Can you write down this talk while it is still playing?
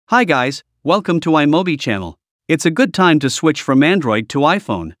Hi guys, welcome to iMobi channel. It's a good time to switch from Android to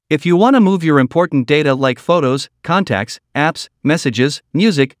iPhone. If you want to move your important data like photos, contacts, apps, messages,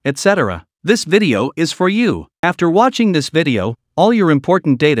 music, etc. This video is for you. After watching this video, all your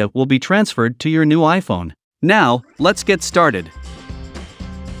important data will be transferred to your new iPhone. Now, let's get started.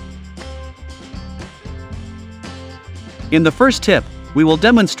 In the first tip, we will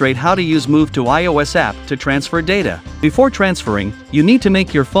demonstrate how to use Move to iOS app to transfer data. Before transferring, you need to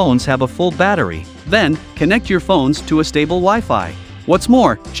make your phones have a full battery. Then, connect your phones to a stable Wi-Fi. What's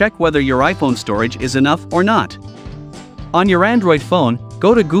more, check whether your iPhone storage is enough or not. On your Android phone,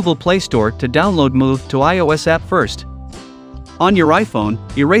 go to Google Play Store to download Move to iOS app first. On your iPhone,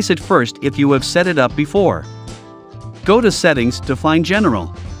 erase it first if you have set it up before. Go to Settings to find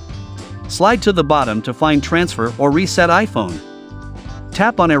General. Slide to the bottom to find Transfer or Reset iPhone.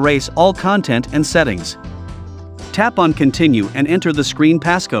 Tap on Erase all content and settings. Tap on Continue and enter the screen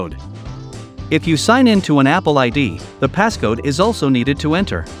passcode. If you sign in to an Apple ID, the passcode is also needed to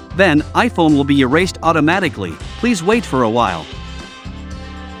enter. Then, iPhone will be erased automatically. Please wait for a while.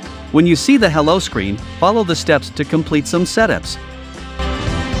 When you see the Hello screen, follow the steps to complete some setups.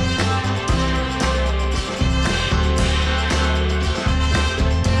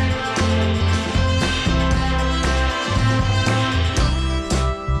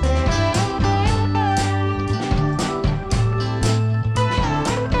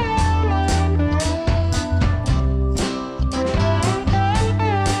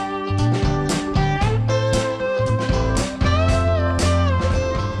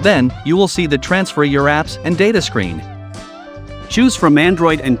 Then, you will see the Transfer Your Apps and Data screen. Choose from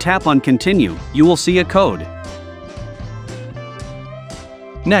Android and tap on Continue. You will see a code.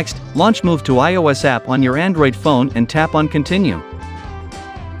 Next, launch Move to iOS app on your Android phone and tap on Continue.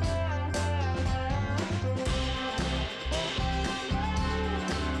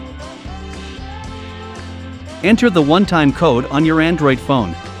 Enter the one-time code on your Android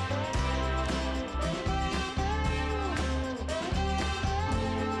phone.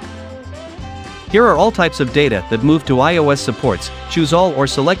 Here are all types of data that Move to iOS supports. Choose all or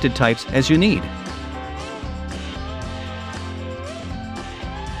selected types as you need.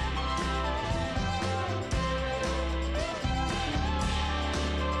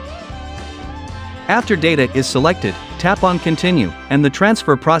 After data is selected, tap on Continue, and the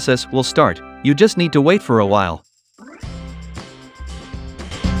transfer process will start. You just need to wait for a while.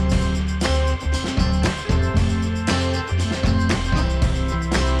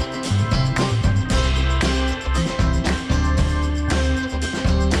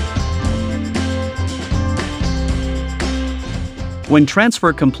 When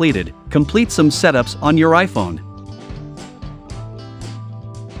transfer completed, complete some setups on your iPhone.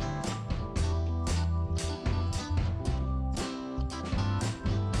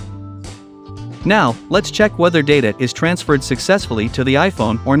 Now, let's check whether data is transferred successfully to the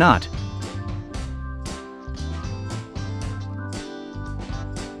iPhone or not.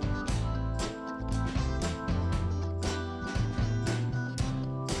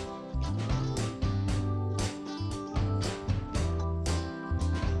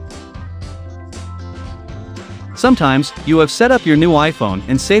 Sometimes, you have set up your new iPhone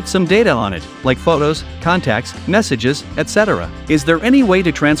and saved some data on it, like photos, contacts, messages, etc. Is there any way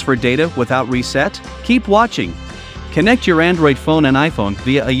to transfer data without reset? Keep watching. Connect your Android phone and iPhone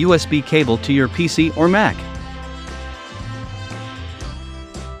via a USB cable to your PC or Mac.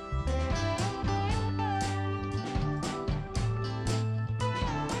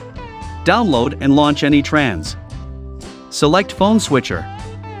 Download and launch AnyTrans. Select Phone Switcher.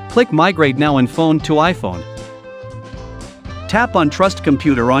 Click Migrate Now in Phone to iPhone. Tap on Trust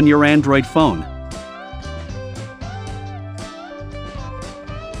Computer on your Android phone.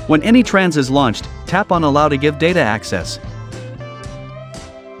 When AnyTrans is launched, tap on Allow to give data access.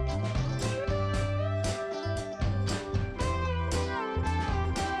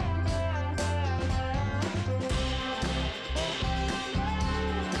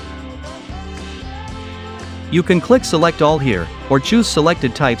 You can click Select All here, or choose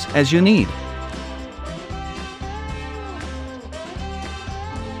selected types as you need.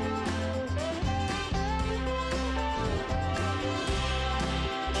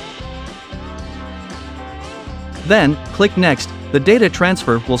 Then, click Next. The data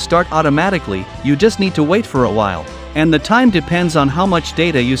transfer will start automatically. You just need to wait for a while. And the time depends on how much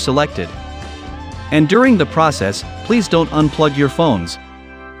data you selected. And during the process, please don't unplug your phones.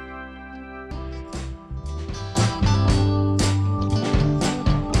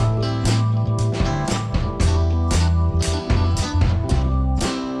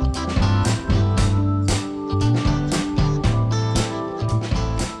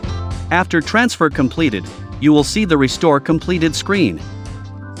 After transfer completed, you will see the Restore Completed screen.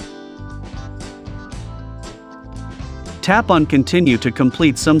 Tap on Continue to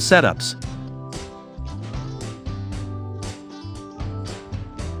complete some setups.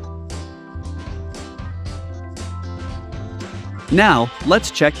 Now,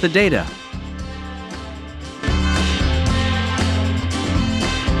 let's check the data.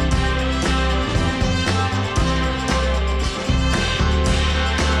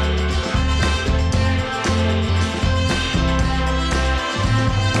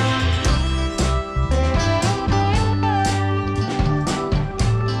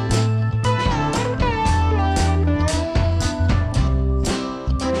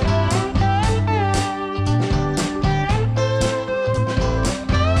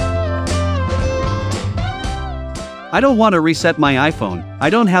 I don't want to reset my iPhone. I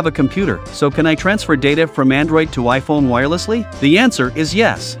don't have a computer, so can I transfer data from Android to iPhone wirelessly? The answer is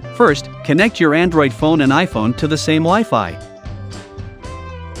yes. First, connect your Android phone and iPhone to the same Wi-Fi.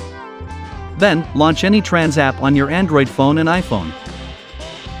 Then, launch any Trans app on your Android phone and iPhone.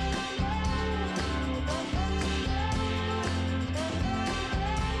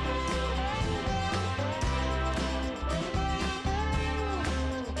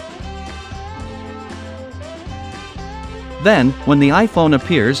 Then, when the iPhone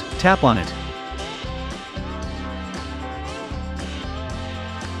appears, tap on it.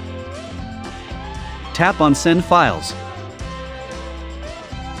 Tap on Send Files.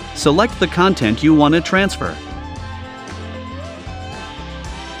 Select the content you want to transfer.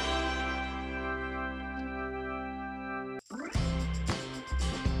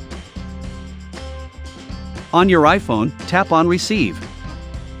 On your iPhone, tap on Receive.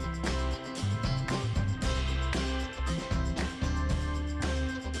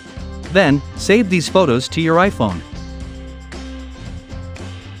 Then, save these photos to your iPhone.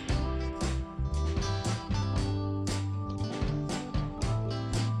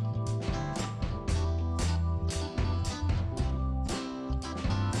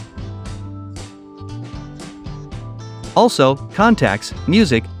 Also, contacts,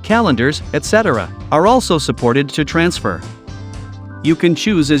 music, calendars, etc. are also supported to transfer. You can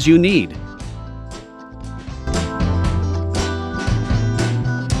choose as you need.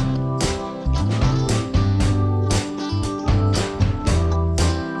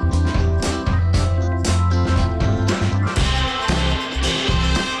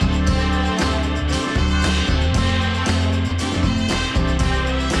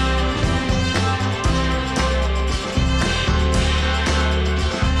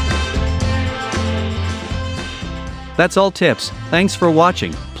 That's all tips. Thanks for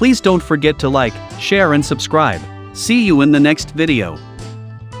watching. Please don't forget to like, share and subscribe. See you in the next video.